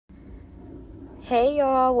Hey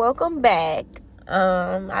y'all, welcome back.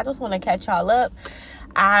 I just want to catch y'all up.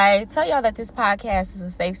 I tell y'all that this podcast is a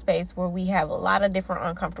safe space where we have a lot of different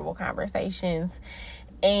uncomfortable conversations,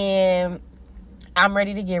 and I'm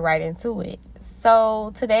ready to get right into it.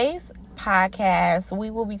 So today's podcast, we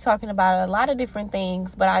will be talking about a lot of different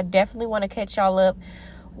things, but I definitely want to catch y'all up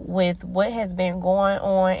with what has been going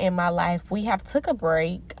on in my life. We have took a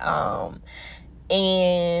break,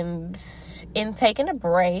 and in taking a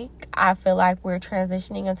break, I feel like we're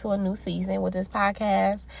transitioning into a new season with this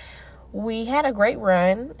podcast. We had a great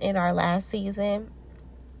run in our last season,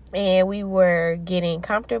 and we were getting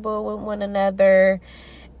comfortable with one another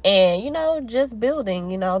and, just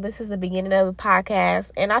building. This is the beginning of the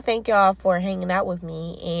podcast, and I thank y'all for hanging out with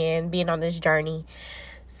me and being on this journey.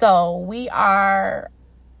 So we are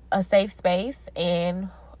a safe space, and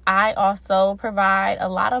I also provide a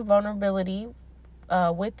lot of vulnerability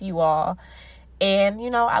with you all, and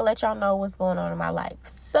I let y'all know what's going on in my life.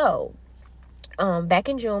 So back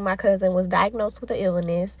in June, my cousin was diagnosed with an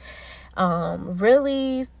illness.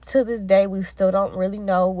 Really, to this day, we still don't really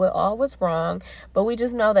know what all was wrong, but we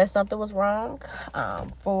just know that something was wrong.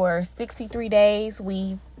 For 63 days,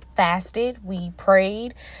 we fasted, we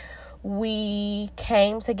prayed, we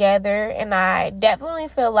came together, and I definitely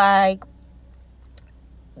feel like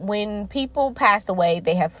when people pass away,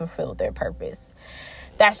 they have fulfilled their purpose.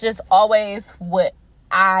 That's just always what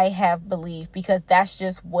I have believed, because that's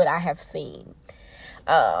just what I have seen.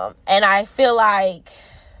 And I feel like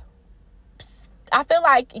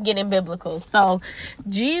getting biblical. So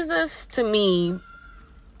Jesus, to me,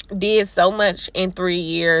 did so much in 3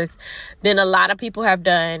 years than a lot of people have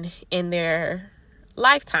done in their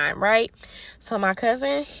lifetime, right? So my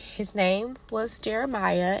cousin, his name was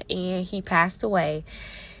Jeremiah, and he passed away.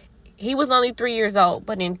 He was only 3 years old,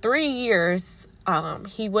 but in 3 years,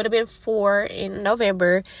 he would have been 4 in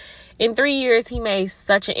November. In 3 years, he made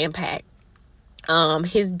such an impact.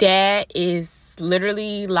 His dad is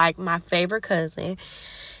literally like my favorite cousin.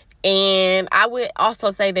 And I would also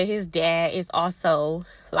say that his dad is also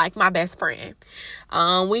like my best friend.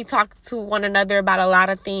 We talk to one another about a lot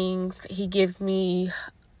of things. He gives me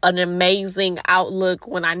an amazing outlook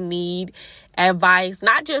when I need advice,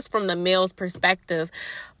 not just from the male's perspective,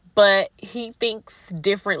 but he thinks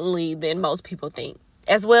differently than most people think,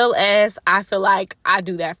 as well as I feel like I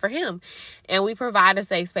do that for him. And we provide a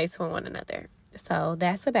safe space for one another. So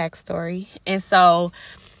that's the backstory. And so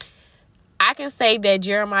I can say that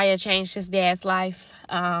Jeremiah changed his dad's life.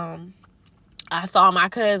 I saw my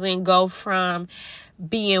cousin go from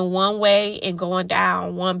being one way and going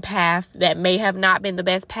down one path that may have not been the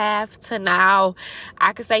best path to now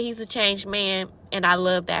I could say he's a changed man, and I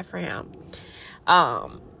love that for him.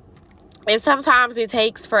 And sometimes it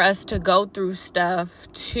takes for us to go through stuff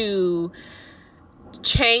to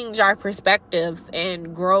change our perspectives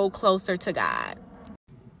and grow closer to God.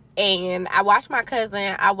 And I watched my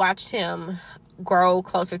cousin, I watched him grow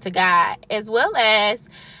closer to God, as well as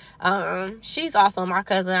she's also my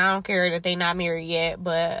cousin. I don't care that they're not married yet,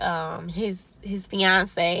 but his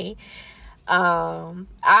fiance, I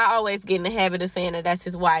always get in the habit of saying that that's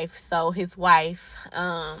his wife. So his wife,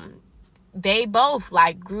 they both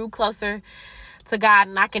grew closer to God,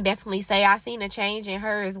 and I can definitely say I seen a change in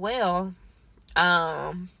her as well.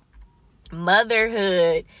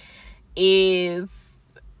 Motherhood is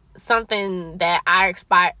something that I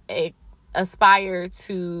aspire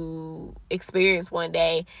to experience one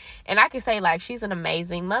day, and I can say she's an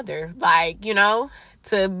amazing mother.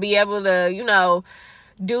 To be able to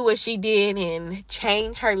do what she did and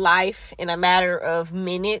change her life in a matter of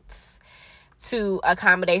minutes to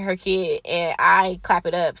accommodate her kid, and I clap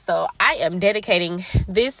it up. So I am dedicating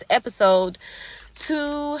this episode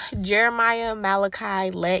to Jeremiah,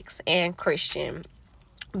 Malachi, Lex, and Christian,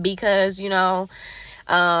 because at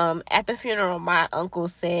the funeral my uncle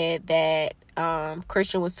said that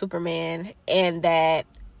Christian was Superman and that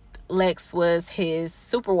Lex was his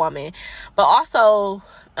Superwoman, but also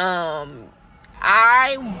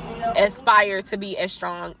I aspire to be as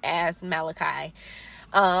strong as Malachi.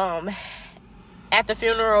 At the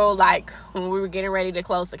funeral, when we were getting ready to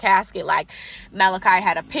close the casket, Malachi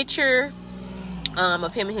had a picture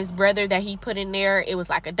of him and his brother that he put in there. It was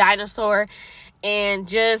like a dinosaur, and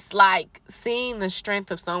just seeing the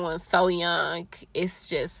strength of someone so young, it's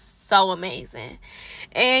just so amazing.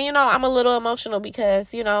 And I'm a little emotional because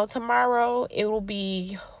tomorrow it will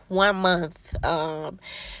be 1 month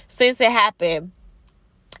since it happened,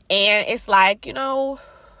 and it's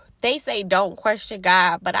they say don't question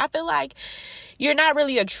God, but I feel like you're not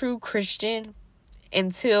really a true Christian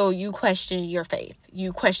until you question your faith.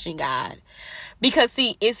 You question God. Because,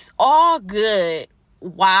 see, it's all good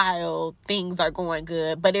while things are going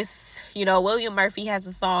good. But it's, William Murphy has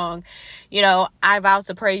a song, I vow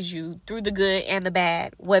to praise you through the good and the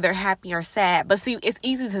bad, whether happy or sad. But see, it's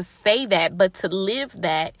easy to say that, but to live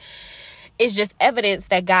that is just evidence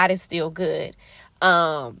that God is still good.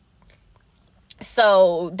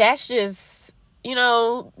 So that's just,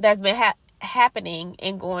 that's been happening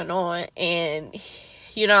and going on. And,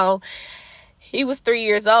 he was 3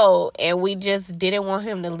 years old and we just didn't want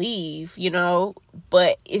him to leave,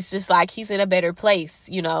 but it's just like he's in a better place,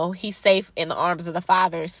 he's safe in the arms of the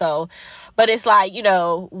Father. So, but it's like,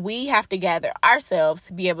 we have to gather ourselves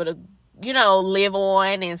to be able to, live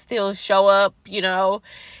on and still show up,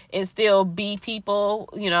 and still be people,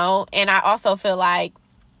 and I also feel like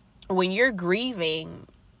when you're grieving,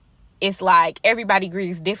 it's like everybody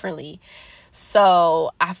grieves differently.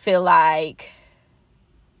 So I feel like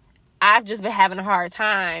I've just been having a hard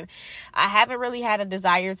time. I haven't really had a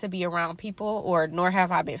desire to be around people, nor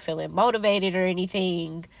have I been feeling motivated or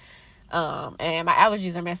anything. And my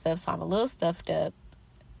allergies are messed up, so I'm a little stuffed up.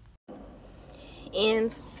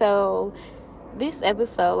 And so this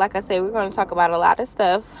episode, like I said, we're going to talk about a lot of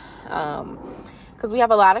stuff, because we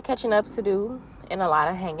have a lot of catching up to do and a lot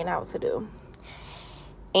of hanging out to do.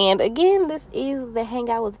 And again, this is the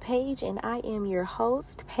Hangout with Paige, and I am your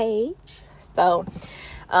host, Paige. So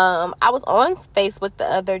I was on Facebook the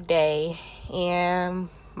other day, and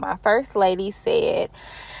my first lady said,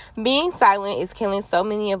 being silent is killing so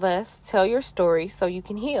many of us. Tell your story so you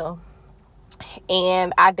can heal.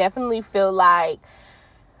 And I definitely feel like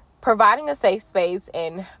providing a safe space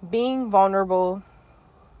and being vulnerable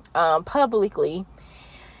publicly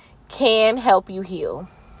can help you heal.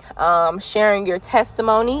 Sharing your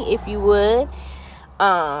testimony, if you would,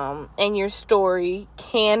 and your story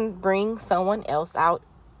can bring someone else out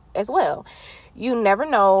as well. You never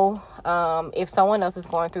know if someone else is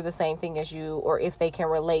going through the same thing as you, or if they can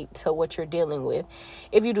relate to what you're dealing with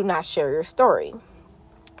if you do not share your story.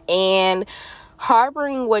 And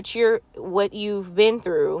harboring what you've been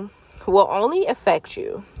through will only affect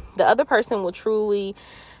you. The other person will truly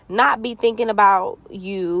not be thinking about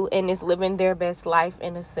you and is living their best life,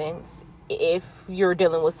 in a sense, if you're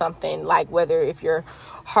dealing with something like, whether if you're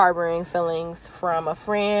harboring feelings from a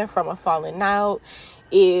friend, from a falling out,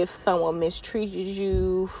 if someone mistreated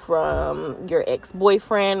you, from your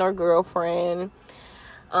ex-boyfriend or girlfriend.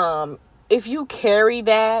 If you carry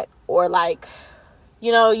that, or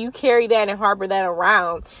you carry that and harbor that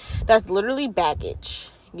around, that's literally baggage.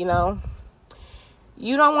 You don't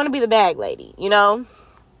want to be the bag lady,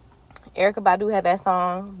 Erykah Badu had that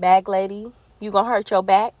song, Bag Lady. You gonna hurt your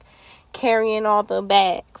back carrying all the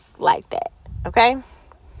bags like that, okay?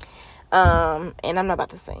 And I'm not about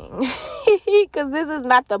to sing because this is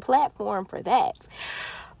not the platform for that.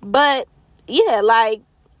 But yeah,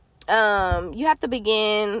 you have to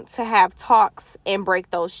begin to have talks and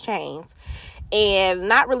break those chains. And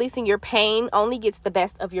not releasing your pain only gets the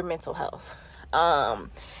best of your mental health.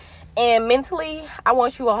 And mentally, I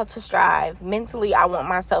want you all to strive. Mentally, I want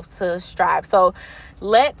myself to strive. So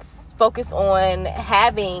let's focus on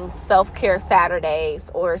having self-care Saturdays,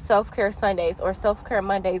 or self-care Sundays, or self-care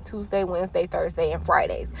Monday, Tuesday, Wednesday, Thursday, and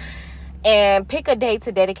Fridays. And pick a day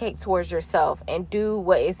to dedicate towards yourself and do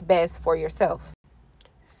what is best for yourself.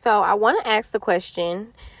 So I want to ask the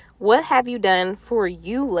question, what have you done for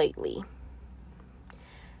you lately?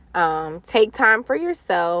 Take time for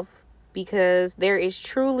yourself, because there is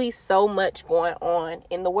truly so much going on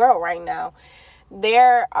in the world right now.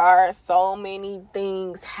 There are so many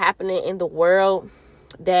things happening in the world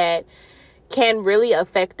that can really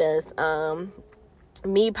affect us.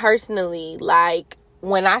 Me personally,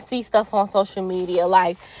 when I see stuff on social media,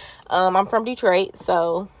 I'm from Detroit,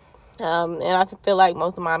 so and I feel like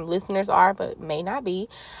most of my listeners are, but may not be.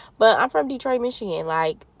 But I'm from Detroit, Michigan.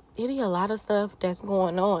 It be a lot of stuff that's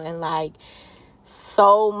going on,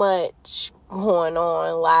 so much going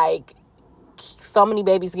on, so many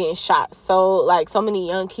babies getting shot, so many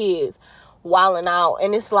young kids wilding out,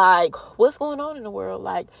 and it's what's going on in the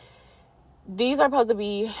world? These are supposed to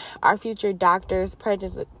be our future doctors,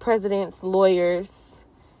 presidents, lawyers,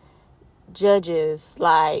 judges,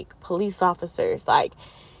 police officers,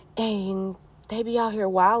 and they be out here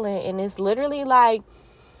wilding, and it's literally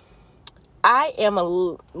I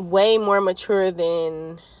am way more mature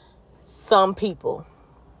than some people.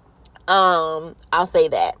 I'll say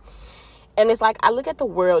that. And it's I look at the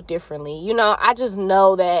world differently. I just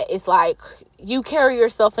know that it's you carry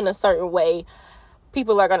yourself in a certain way,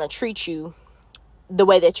 people are going to treat you the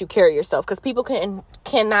way that you carry yourself, because people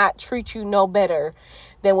cannot treat you no better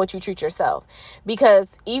than what you treat yourself.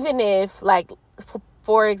 Because even if,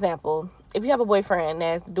 for example, if you have a boyfriend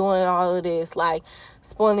that's doing all of this, like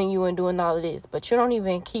spoiling you and doing all of this, but you don't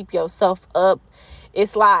even keep yourself up,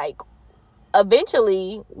 it's like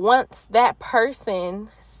eventually once that person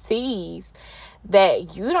sees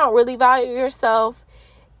that you don't really value yourself,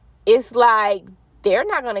 it's like they're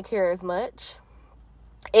not going to care as much.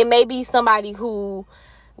 It may be somebody who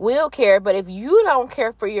will care, but if you don't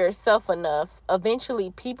care for yourself enough,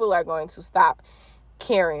 eventually people are going to stop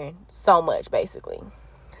caring so much, basically.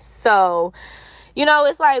 So,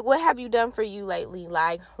 it's like, what have you done for you lately?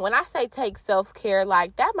 Like, when I say take self-care,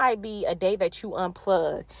 like, that might be a day that you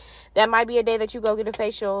unplug. That might be a day that you go get a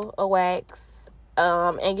facial, a wax,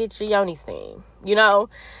 and get your yoni steam.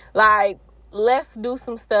 Like, let's do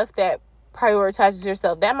some stuff that prioritizes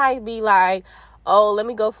yourself. That might be like, oh, let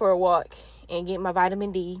me go for a walk and get my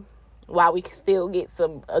vitamin D while we can still get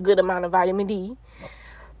a good amount of vitamin D.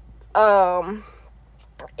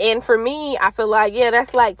 And for me, I feel like,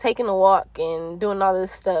 that's like taking a walk and doing all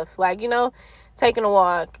this stuff. Like, taking a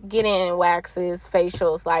walk, getting waxes,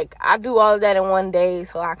 facials. Like, I do all of that in one day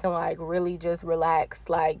so I can, like, really just relax,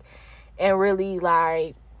 like, and really,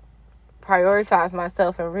 like, prioritize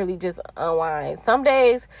myself and really just unwind. Some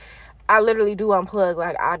days, I literally do unplug.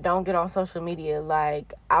 Like, I don't get on social media.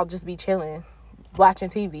 Like, I'll just be chilling, watching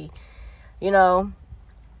TV,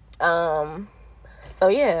 So,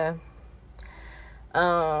 yeah.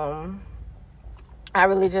 I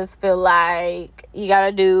really just feel like you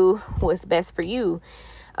gotta do what's best for you.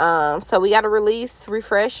 So we gotta release,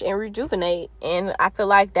 refresh, and rejuvenate. And I feel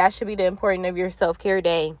like that should be the importance of your self-care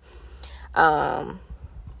day.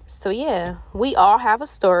 So yeah, we all have a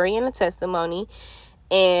story and a testimony.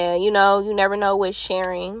 And, you never know with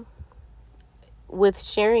sharing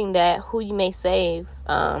that who you may save.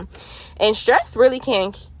 And stress really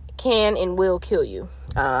can and will kill you.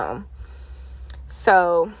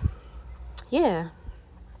 So, yeah.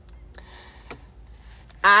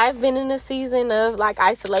 I've been in a season of, like,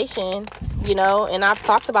 isolation, and I've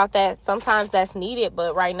talked about that. Sometimes that's needed,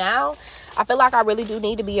 but right now, I feel like I really do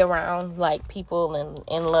need to be around, like, people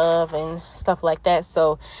and love and stuff like that.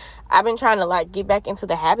 So, I've been trying to, like, get back into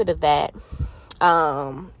the habit of that,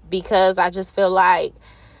 because I just feel like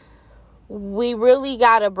we really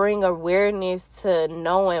got to bring awareness to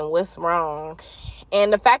knowing what's wrong.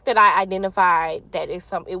 And the fact that I identified that it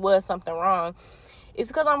was something wrong, it's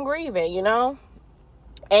because I'm grieving,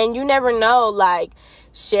 And you never know, like,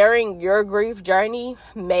 sharing your grief journey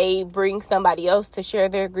may bring somebody else to share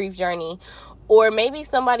their grief journey. Or maybe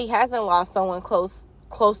somebody hasn't lost someone close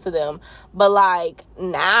to them, but, like,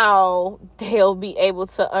 now they'll be able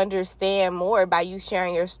to understand more by you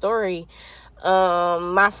sharing your story.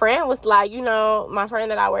 My friend was like, my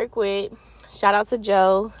friend that I work with, shout out to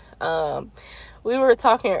Joe, we were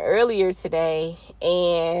talking earlier today,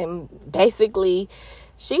 and basically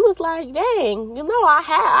she was like, dang,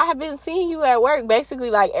 I have been seeing you at work basically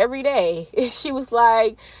like every day. She was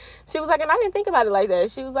like, and I didn't think about it like that.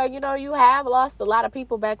 She was like, you have lost a lot of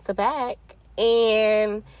people back to back,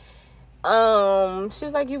 and she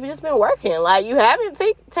was like, you've just been working, like, you haven't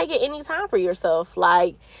taken any time for yourself,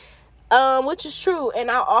 like, which is true. And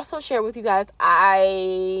I'll also share with you guys,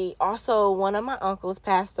 one of my uncles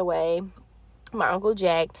passed away, my Uncle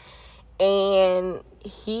Jack, and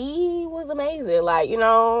he was amazing. Like,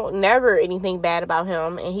 never anything bad about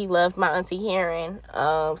him, and he loved my Auntie Karen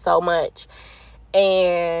so much.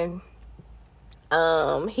 And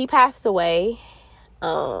he passed away,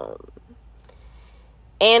 and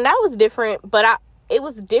that was different, but it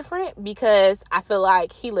was different because I feel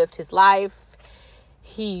like he lived his life.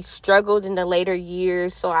 He struggled in the later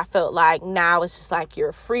years, so I felt like now it's just like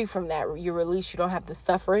you're free from that. You're released. You don't have to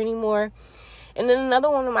suffer anymore. And then another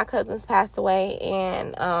one of my cousins passed away,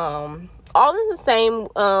 and all in the same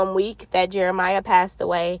week that Jeremiah passed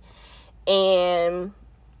away. And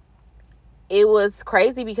it was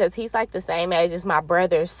crazy because he's like the same age as my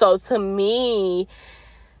brother. So to me,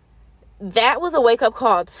 that was a wake-up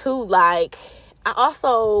call too. Like, I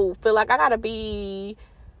also feel like I gotta be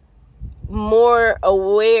more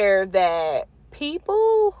aware that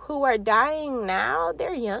people who are dying now,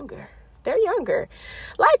 they're younger.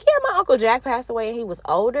 Like, yeah, my Uncle Jack passed away and he was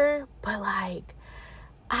older, but, like,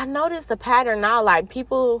 I noticed a pattern now. Like,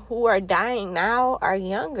 people who are dying now are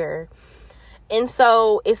younger. And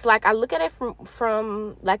so it's like I look at it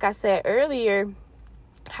from like I said earlier,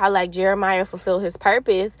 how, like, Jeremiah fulfilled his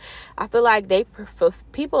purpose. I feel like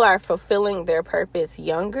people are fulfilling their purpose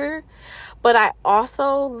younger. But I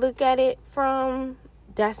also look at it from,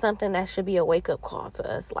 that's something that should be a wake-up call to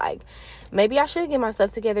us. Like, maybe I should get my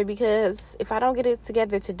stuff together, because if I don't get it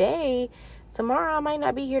together today, tomorrow I might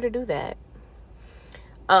not be here to do that.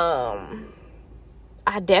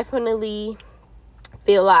 I definitely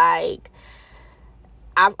feel like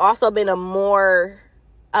I've also been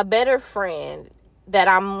a better friend, that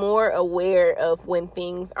I'm more aware of when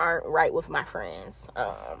things aren't right with my friends.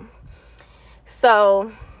 And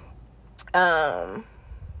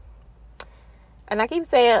I keep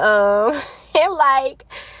saying, and like,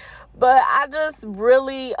 but I just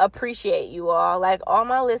really appreciate you all, like all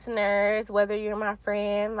my listeners, whether you're my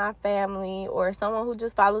friend, my family, or someone who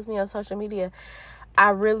just follows me on social media.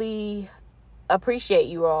 I really appreciate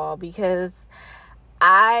you all, because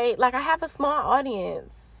I have a small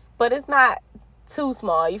audience, but it's not too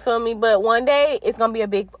small, you feel me? But one day it's gonna be a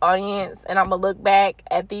big audience, and I'm gonna look back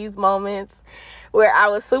at these moments where I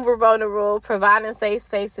was super vulnerable, providing safe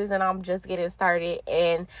spaces, and I'm just getting started.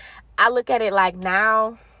 And I look at it like,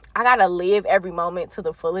 now I gotta live every moment to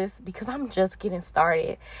the fullest, because I'm just getting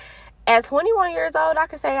started. At 21 years old, I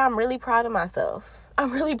can say I'm really proud of myself.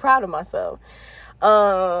 I'm really proud of myself.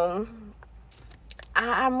 I'm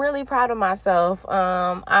really proud of myself.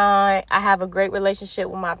 I have a great relationship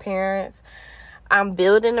with my parents. I'm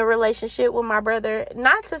building a relationship with my brother.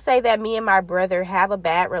 Not to say that me and my brother have a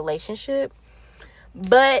bad relationship,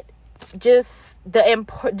 but just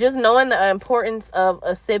knowing the importance of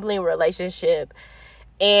a sibling relationship.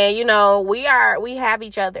 And, we have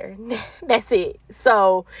each other. That's it.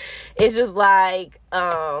 So it's just like,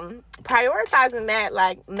 prioritizing that,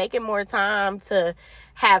 like making more time to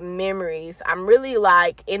have memories. I'm really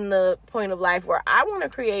like in the point of life where I want to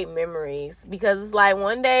create memories, because it's like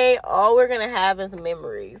one day all we're going to have is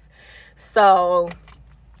memories. So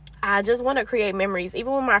I just want to create memories.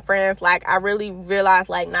 Even with my friends, like I really realized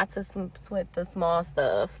like not to sweat the small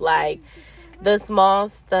stuff. Like the small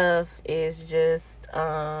stuff is just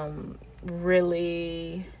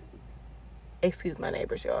really, excuse my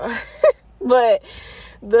neighbors, y'all. But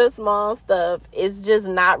the small stuff is just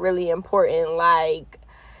not really important. Like,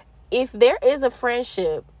 if there is a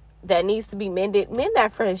friendship that needs to be mend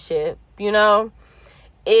that friendship,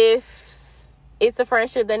 If it's a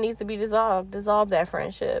friendship that needs to be dissolve that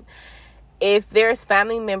friendship. If there's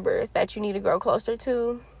family members that you need to grow closer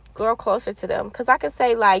to them. Because I could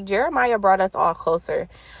say, like, Jeremiah brought us all closer.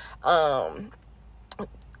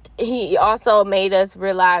 He also made us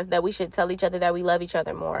realize that we should tell each other that we love each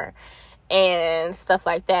other more and stuff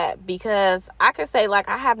like that. Because I could say, like,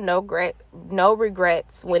 I have no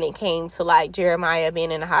regrets when it came to, like, Jeremiah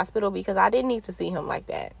being in the hospital, because I didn't need to see him like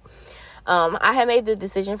that. I had made the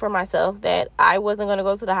decision for myself that I wasn't going to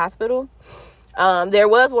go to the hospital. There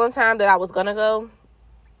was one time that I was going to go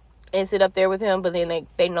and sit up there with him, but then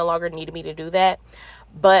they no longer needed me to do that.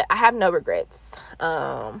 But I have no regrets.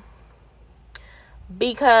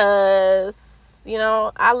 Because,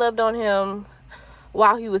 I loved on him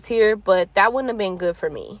while he was here, but that wouldn't have been good for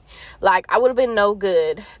me. Like, I would have been no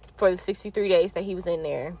good for the 63 days that he was in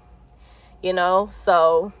there,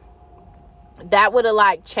 so that would have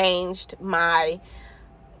like changed my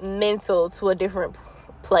mental to a different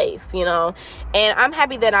place, and I'm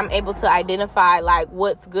happy that I'm able to identify like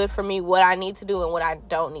what's good for me, what I need to do, and what I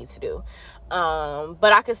don't need to do.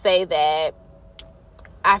 But I could say that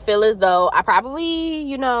I feel as though I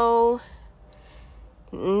probably,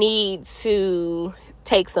 need to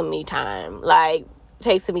take some me time. Like,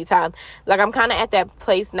 I'm kind of at that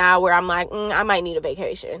place now where I'm like, I might need a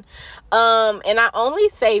vacation. And I only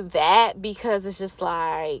say that because it's just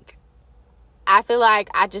like, I feel like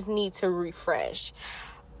I just need to refresh.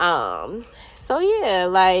 So yeah,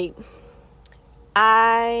 like,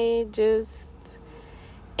 I just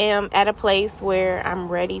am at a place where I'm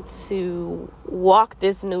ready to walk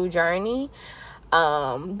this new journey.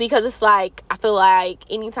 Because it's like, I feel like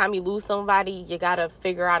anytime you lose somebody, you gotta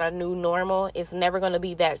figure out a new normal. It's never gonna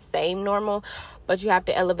be that same normal, but you have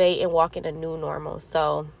to elevate and walk in a new normal.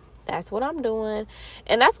 So that's what I'm doing,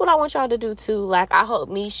 and that's what I want y'all to do too. Like, I hope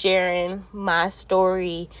me sharing my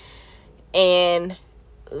story and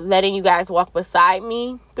letting you guys walk beside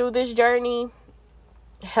me through this journey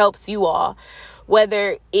helps you all.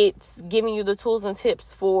 Whether it's giving you the tools and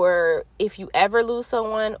tips for if you ever lose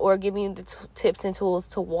someone, or giving you the tips and tools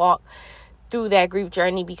to walk through that grief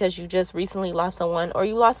journey because you just recently lost someone, or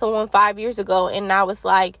you lost someone 5 years ago and now it's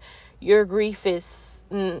like your grief is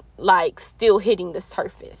like still hitting the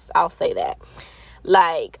surface. I'll say that.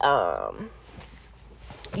 Like,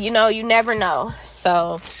 you never know.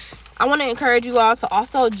 So I want to encourage you all to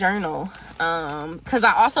also journal. Because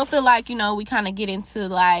I also feel like, we kind of get into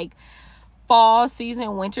like fall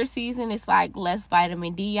season, winter season. It's like less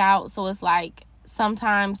vitamin D out, so it's like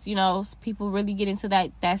sometimes people really get into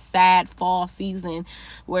that sad fall season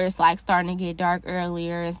where it's like starting to get dark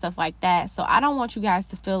earlier and stuff like that. So I don't want you guys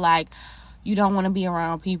to feel like you don't want to be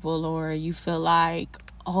around people, or you feel like,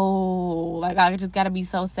 oh, like I just gotta be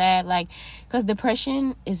so sad, like, because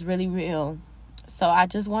depression is really real. So I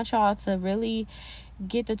just want y'all to really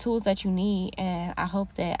get the tools that you need, and I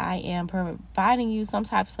hope that I am providing you some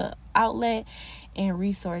types of outlet and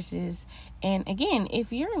resources. And again,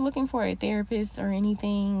 if you're looking for a therapist or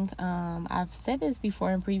anything, I've said this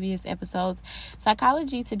before in previous episodes,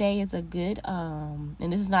 Psychology Today is a good and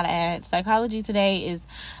this is not an ad, Psychology Today is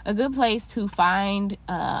a good place to find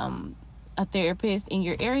a therapist in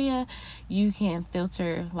your area. You can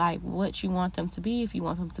filter like what you want them to be. If you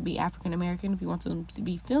want them to be African American, if you want them to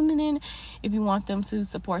be feminine, if you want them to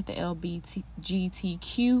support the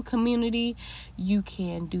LGBTQ community, you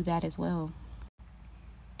can do that as well.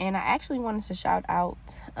 And I actually wanted to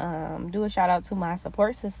do a shout out to my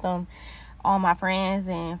support system, all my friends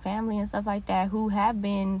and family and stuff like that who have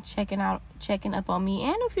been checking up on me,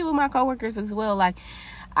 and a few of my coworkers as well. Like,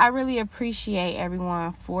 I really appreciate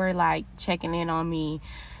everyone for like checking in on me,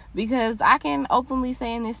 because I can openly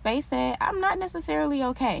say in this space that I'm not necessarily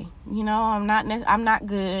okay. You know, I'm not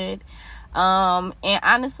good. And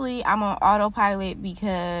honestly, I'm on autopilot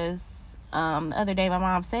because the other day my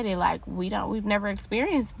mom said it, like, we've never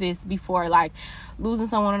experienced this before, like losing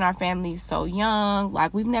someone in our family so young.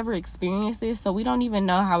 Like, we've never experienced this, so we don't even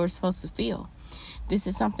know how we're supposed to feel. This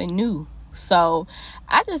is something new. So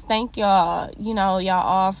I just thank y'all, y'all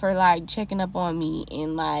all for like checking up on me,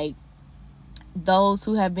 and like those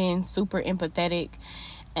who have been super empathetic.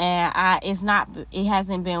 And it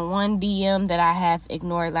hasn't been one DM that I have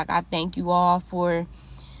ignored. Like, I thank you all for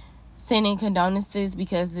sending condolences,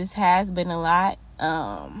 because this has been a lot.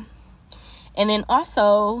 And then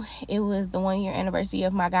also, it was the 1-year anniversary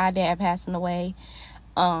of my goddad passing away.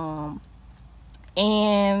 And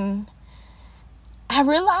I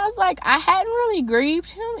realized, like, I hadn't really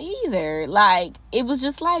grieved him either. Like, it was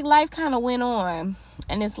just like life kind of went on.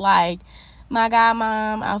 And it's like, my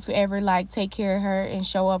godmom, I'll forever like take care of her and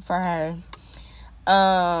show up for her.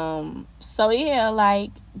 So yeah,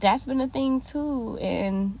 like, that's been a thing too.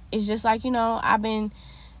 And it's just like, I've been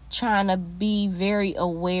trying to be very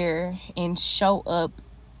aware and show up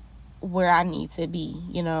where I need to be,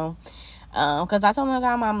 because I told my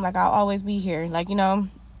godmom, like, I'll always be here, like, and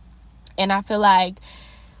I feel like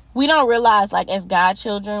we don't realize, like, as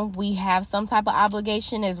godchildren, we have some type of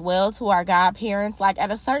obligation as well to our godparents. Like,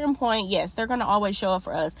 at a certain point, yes, they're going to always show up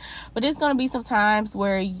for us. But it's going to be some times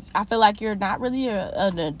where I feel like you're not really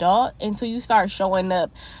an adult until you start showing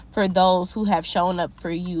up for those who have shown up for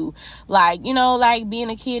you. Like, like being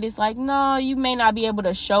a kid, it's like, no, you may not be able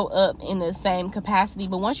to show up in the same capacity.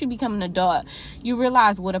 But once you become an adult, you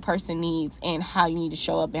realize what a person needs and how you need to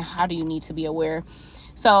show up and how do you need to be aware.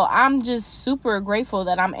 So I'm just super grateful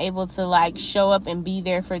that I'm able to like show up and be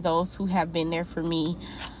there for those who have been there for me.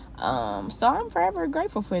 So I'm forever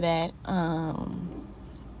grateful for that.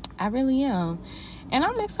 I really am. And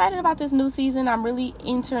I'm excited about this new season. I'm really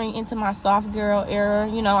entering into my soft girl era.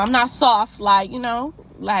 I'm not soft like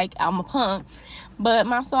I'm a punk, but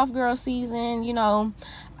my soft girl season,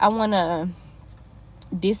 I want to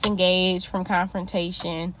disengage from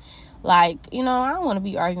confrontation. Like, I don't want to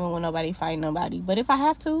be arguing with nobody, fighting nobody. But if I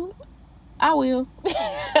have to, I will.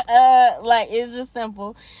 Like, it's just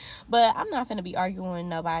simple. But I'm not finna be arguing with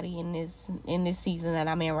nobody in this season that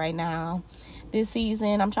I'm in right now. This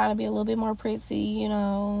season, I'm trying to be a little bit more pretty,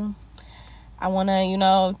 I want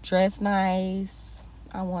to, dress nice.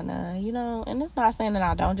 I want to, and it's not saying that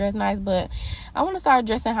I don't dress nice, but I want to start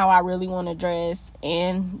dressing how I really want to dress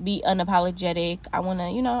and be unapologetic. I want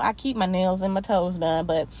to, I keep my nails and my toes done,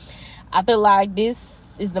 but I feel like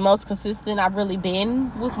this is the most consistent I've really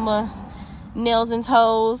been with my nails and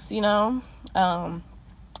toes, pretty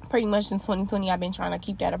much since 2020, I've been trying to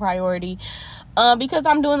keep that a priority, because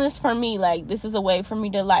I'm doing this for me. Like, this is a way for me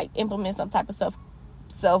to like implement some type of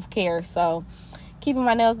self-care. So keeping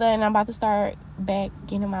my nails done, I'm about to start back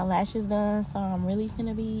getting my lashes done, so I'm really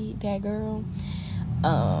finna be that girl.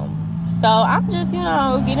 So I'm just,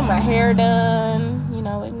 getting my hair done,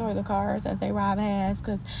 ignore the cars as they rob ass,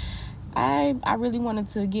 because I really wanted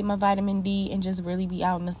to get my vitamin D and just really be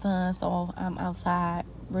out in the sun. So I'm outside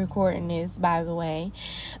recording this, by the way.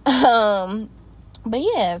 But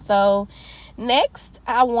yeah, so next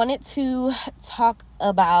I wanted to talk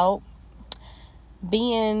about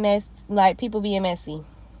people being messy.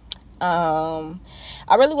 I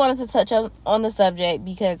really wanted to touch on the subject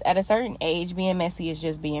because at a certain age, being messy is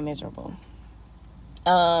just being miserable.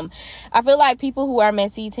 I feel like people who are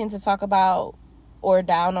messy tend to talk about or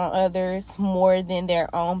down on others more than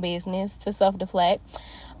their own business, to self-deflect,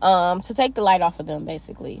 to take the light off of them,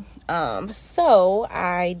 basically. So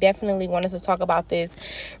I definitely wanted to talk about this,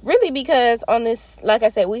 really, because on this, like I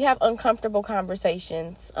said, we have uncomfortable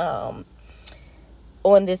conversations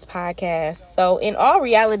on this podcast. So in all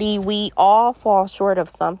reality, we all fall short of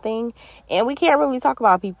something, and we can't really talk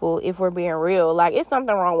about people if we're being real. Like, it's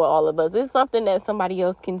something wrong with all of us. It's something that somebody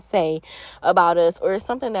else can say about us, or it's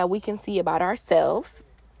something that we can see about ourselves.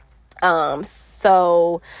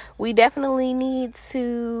 So we definitely need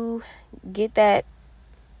to get that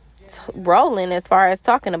rolling as far as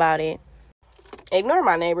talking about it. Ignore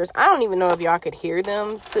my neighbors. I don't even know if y'all could hear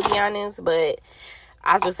them, to be honest, but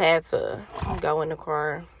I just had to go in the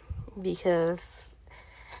car because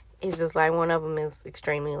it's just like one of them is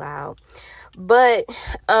extremely loud. But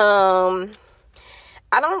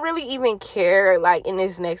I don't really even care, like, in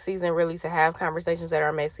this next season, really, to have conversations that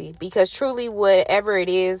are messy, because truly whatever it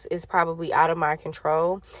is probably out of my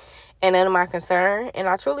control and none of my concern. And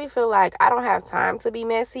I truly feel like I don't have time to be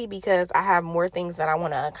messy because I have more things that I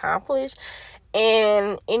want to accomplish.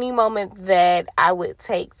 And any moment that I would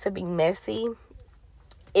take to be messy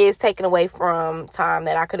is taken away from time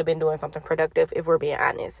that I could have been doing something productive, if we're being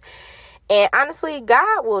honest. And honestly,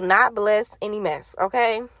 God will not bless any mess,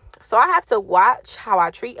 okay? So I have to watch how I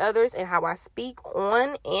treat others and how I speak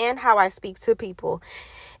on and how I speak to people.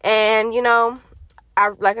 And, you know,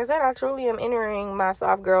 like I said, I truly am entering my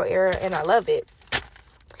soft girl era, and I love it.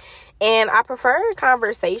 And I prefer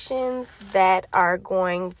conversations that are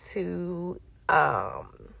going to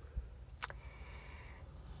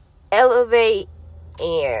elevate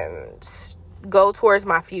and go towards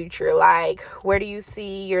my future. Like, where do you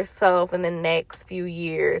see yourself in the next few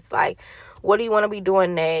years? Like, what do you want to be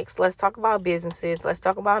doing next? Let's talk about businesses. Let's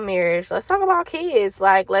talk about marriage. Let's talk about kids.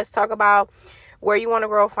 Like, let's talk about where you want to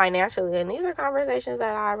grow financially. And these are conversations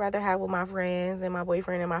that I'd rather have with my friends and my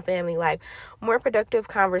boyfriend and my family. Like, more productive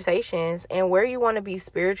conversations. And where you want to be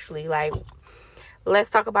spiritually. Like, let's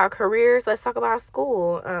talk about careers. Let's talk about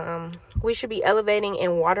school. We should be elevating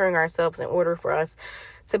and watering ourselves in order for us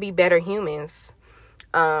to be better humans.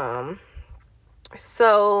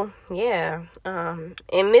 So, yeah.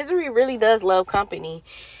 And misery really does love company.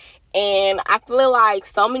 And I feel like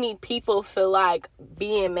so many people feel like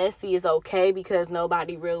being messy is okay because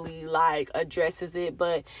nobody really, like, addresses it.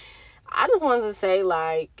 But I just wanted to say,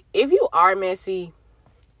 like, if you are messy,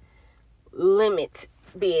 limit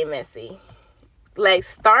being messy. Like,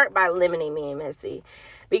 start by limiting being messy.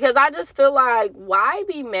 Because I just feel like, why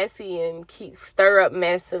be messy and stir up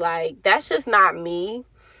mess? Like, that's just not me.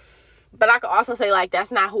 But I could also say, like,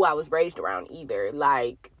 that's not who I was raised around either.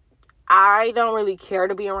 Like, I don't really care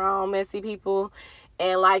to be around messy people.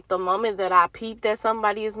 And, like, the moment that I peep that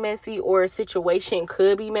somebody is messy or a situation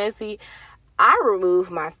could be messy, I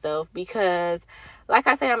remove myself. Because, like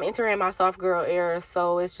I say, I'm entering my soft girl era.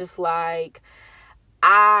 So it's just like,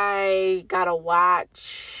 I gotta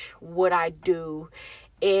watch what I do.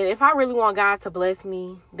 And if I really want God to bless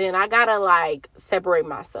me, then I gotta, like, separate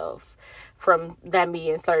myself from them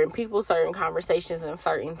being certain people, certain conversations, and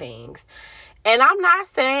certain things. And I'm not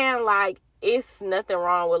saying, like, it's nothing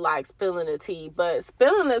wrong with, like, spilling the tea. But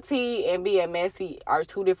spilling the tea and being messy are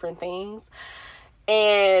two different things.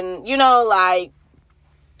 And, you know, like,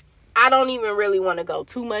 I don't even really want to go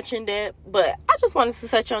too much in depth, but I just wanted to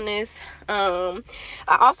touch on this. I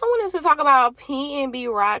also wanted to talk about PNB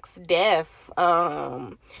Rock's death.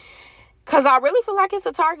 Because I really feel like it's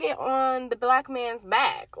a target on the black man's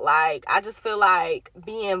back. Like, I just feel like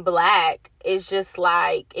being black is just,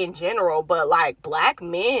 like, in general. But, like, black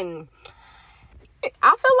men,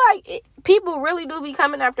 I feel like people really do be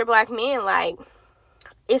coming after black men. Like,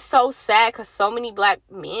 it's so sad because so many black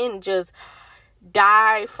men just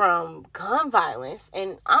die from gun violence,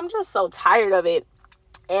 and I'm just so tired of it.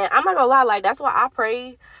 And I'm not gonna lie, like, that's why I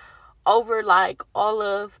pray over, like, all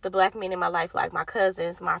of the black men in my life, like my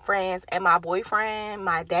cousins, my friends, and my boyfriend,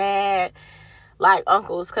 my dad, like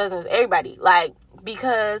uncles, cousins, everybody, like,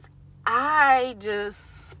 because I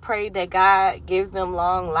just pray that God gives them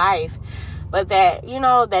long life, but that, you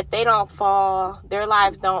know, that they don't fall, their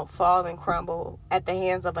lives don't fall and crumble at the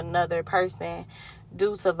hands of another person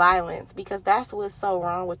due to violence, because that's what's so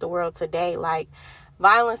wrong with the world today. Like,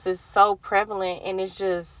 violence is so prevalent and it's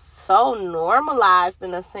just so normalized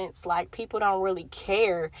in a sense, like, people don't really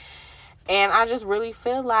care. And I just really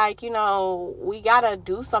feel like, you know, we gotta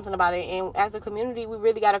do something about it. And as a community, we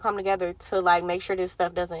really gotta come together to, like, make sure this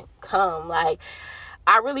stuff doesn't come. Like,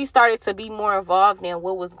 I really started to be more involved in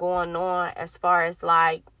what was going on as far as,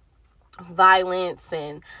 like, violence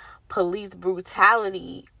and police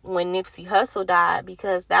brutality when Nipsey Hussle died,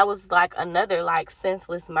 because that was like another like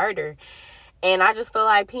senseless murder. And I just feel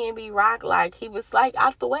like PNB Rock, like, he was like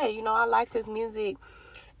out the way. You know, I liked his music.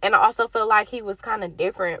 And I also feel like he was kind of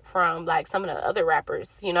different from like some of the other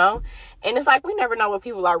rappers, you know. And it's like we never know what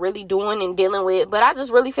people are really doing and dealing with. But I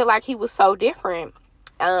just really feel like he was so different.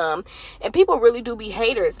 And people really do be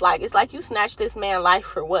haters. Like, it's like you snatched this man's life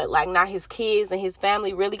for what? Like, now his kids and his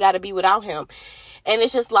family really got to be without him. And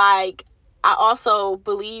it's just like, I also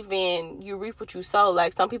believe in you reap what you sow.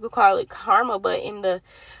 Like, some people call it karma, but in the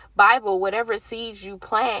Bible, whatever seeds you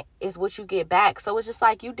plant is what you get back. So it's just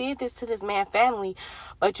like, you did this to this man's family,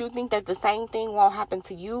 but you think that the same thing won't happen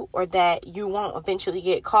to you, or that you won't eventually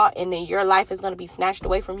get caught and then your life is going to be snatched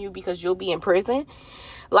away from you because you'll be in prison.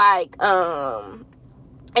 Like,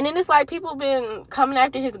 and then it's like people been coming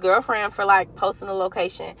after his girlfriend for like posting a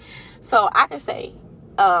location. So I can say,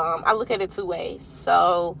 I look at it two ways.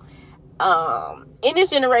 So, in this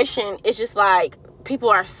generation, it's just like people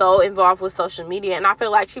are so involved with social media, and I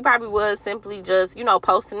feel like she probably was simply just, you know,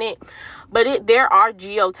 posting it. But there are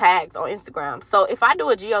geotags on Instagram. So if I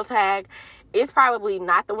do a geotag, it's probably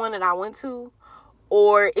not the one that I went to,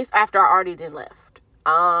 or it's after I already done left.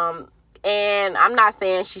 And I'm not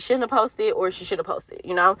saying she shouldn't have posted or she should have posted,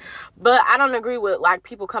 you know. But I don't agree with, like,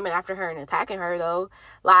 people coming after her and attacking her, though.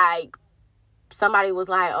 Like, somebody was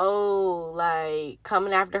like, oh, like,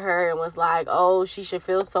 coming after her and was like, oh, she should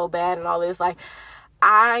feel so bad and all this. Like,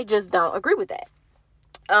 I just don't agree with that.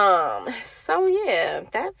 So, yeah,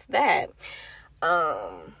 that's that.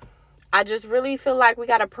 I just really feel like we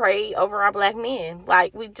gotta pray over our black men.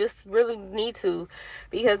 Like, we just really need to,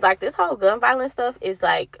 because like this whole gun violence stuff is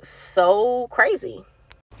like so crazy.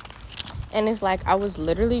 And it's like, I was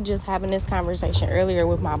literally just having this conversation earlier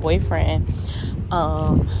with my boyfriend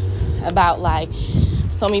about like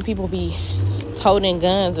so many people be toting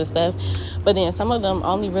guns and stuff, but then some of them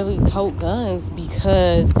only really tote guns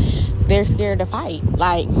because they're scared to fight.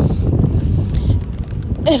 Like,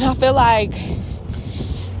 and I feel like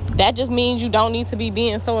that just means you don't need to be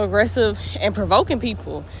being so aggressive and provoking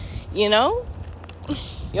people, you know?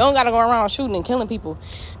 You don't got to go around shooting and killing people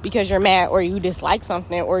because you're mad or you dislike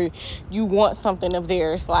something or you want something of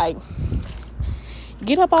theirs. Like,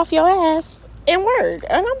 get up off your ass and work.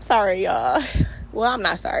 And I'm sorry, y'all. Well, I'm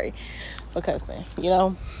not sorry for cussing, you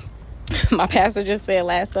know? My pastor just said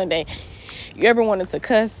last Sunday, you ever wanted to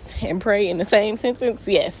cuss and pray in the same sentence?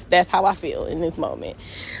 Yes, that's how I feel in this moment.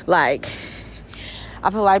 Like, I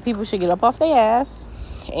feel like people should get up off their ass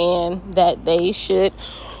and that they should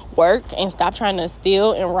work and stop trying to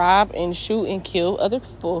steal and rob and shoot and kill other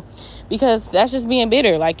people, because that's just being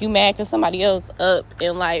bitter. Like, you mad because somebody else up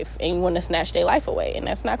in life and you want to snatch their life away, and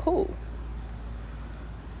that's not cool.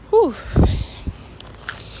 Whew.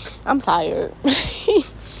 I'm tired.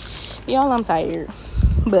 Y'all, I'm tired.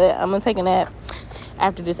 But I'm going to take a nap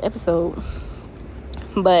after this episode.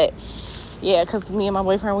 But yeah, because me and my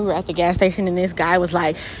boyfriend, we were at the gas station, and this guy was,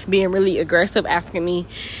 like, being really aggressive, asking me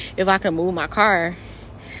if I could move my car.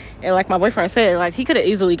 And, like my boyfriend said, like, he could have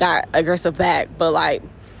easily got aggressive back, but, like,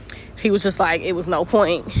 he was just like, it was no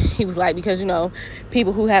point. He was like, because, you know,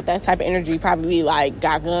 people who have that type of energy probably, like,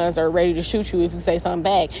 got guns or ready to shoot you if you say something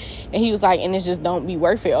back. And he was like, and it just don't be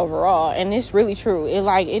worth it overall. And it's really true.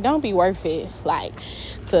 It don't be worth it, like,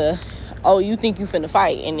 to, oh, you think you finna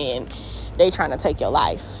fight, and then they trying to take your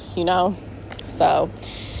life, you know? So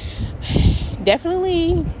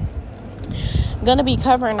definitely gonna be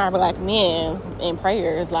covering our black men in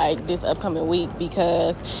prayers like this upcoming week,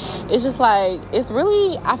 because it's just like, it's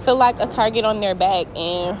really, I feel like, a target on their back,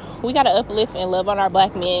 and we gotta uplift and love on our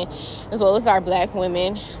black men as well as our black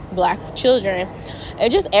women, black children,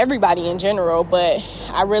 and just everybody in general. But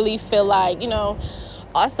I really feel like, you know,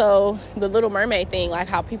 also the Little Mermaid thing, like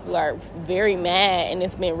how people are very mad, and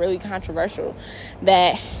it's been really controversial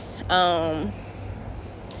that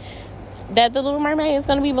that the Little Mermaid is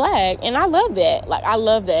going to be black. And I love that. Like, I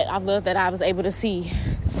love that. I love that I was able to see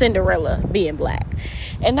Cinderella being black.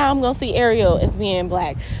 And now I'm going to see Ariel as being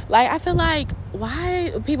black. Like, I feel like,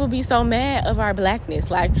 why people be so mad of our blackness?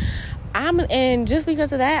 Like, and just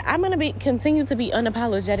because of that, I'm going to continue to be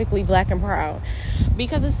unapologetically black and proud,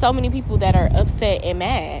 because there's so many people that are upset and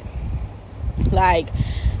mad. Like,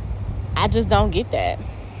 I just don't get that.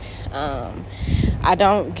 I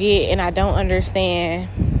don't get, and I don't understand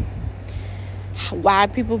why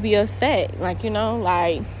people be upset. Like, you know,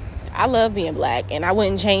 like, I love being black, and I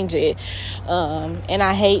wouldn't change it. And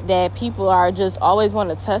I hate that people are just always want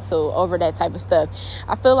to tussle over that type of stuff.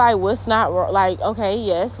 I feel like what's not like, okay,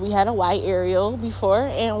 yes, we had a white Ariel before,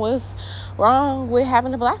 and what's wrong with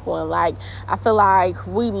having a black one? Like, I feel like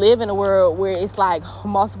we live in a world where it's like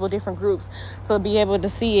multiple different groups. So to be able to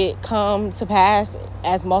see it come to pass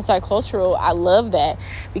as multicultural, I love that,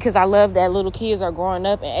 because I love that little kids are growing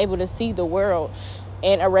up and able to see the world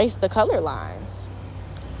and erase the color lines.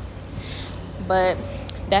 But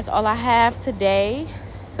that's all I have today.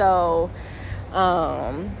 So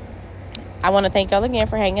I want to thank y'all again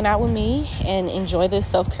for hanging out with me, and enjoy this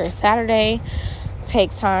self-care Saturday.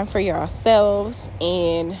 Take time for yourselves,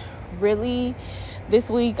 and really this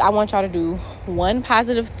week I want y'all to do one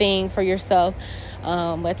positive thing for yourself.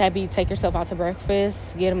 Let that be take yourself out to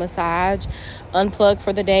breakfast, get a massage, unplug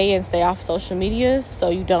for the day, and stay off social media so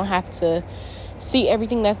you don't have to see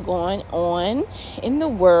everything that's going on in the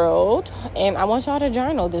world. And I want y'all to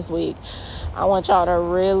journal this week. I want y'all to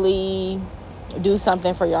really do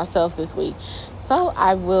something for yourselves this week. So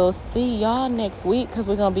I will see y'all next week, because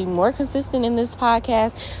we're going to be more consistent in this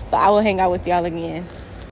podcast. So I will hang out with y'all again.